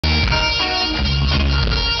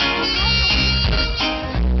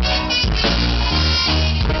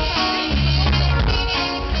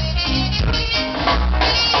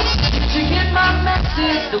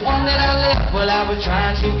Well, I was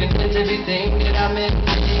trying to convince everything that I meant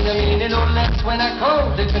to mean it or less when I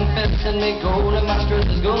called to confess and make gold and my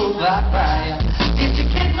stresses go bye-bye. Did you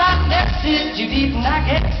get my message? You didn't, I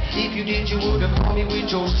guess. If you did, you would have called me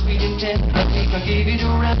with your sweet intent. But we can give you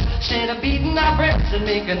the rest instead of beating our breaths and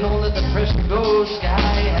making all of the pressure go sky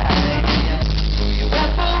high. Well,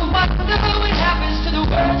 for what happens to the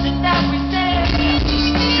words that now we say?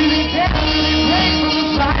 Do they tell you they break from the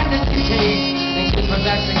flight that you take? And get put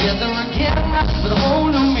back together again with a whole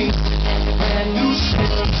new meaning and a brand new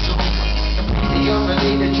sense. So completely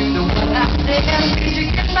unrelated to the one I stand. Did you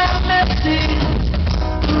get my message?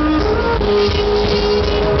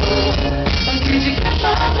 Did you get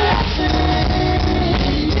my message?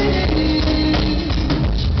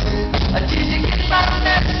 Did you get my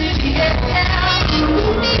message?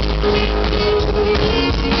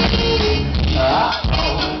 Yeah.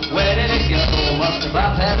 Where did it go? Must have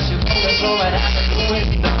bypassed you from the floor right out the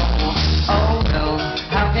window. Oh no,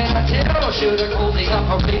 how can I tell? Should have called the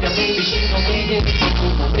operator, maybe she don't be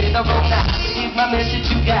in the road now. If my message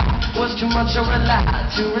you got was too much of a lie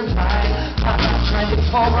to reply, I'm not trying to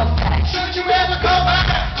for a fact. Should you ever go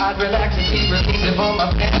back? I'd relax and be relieved if all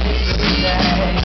my family could be there.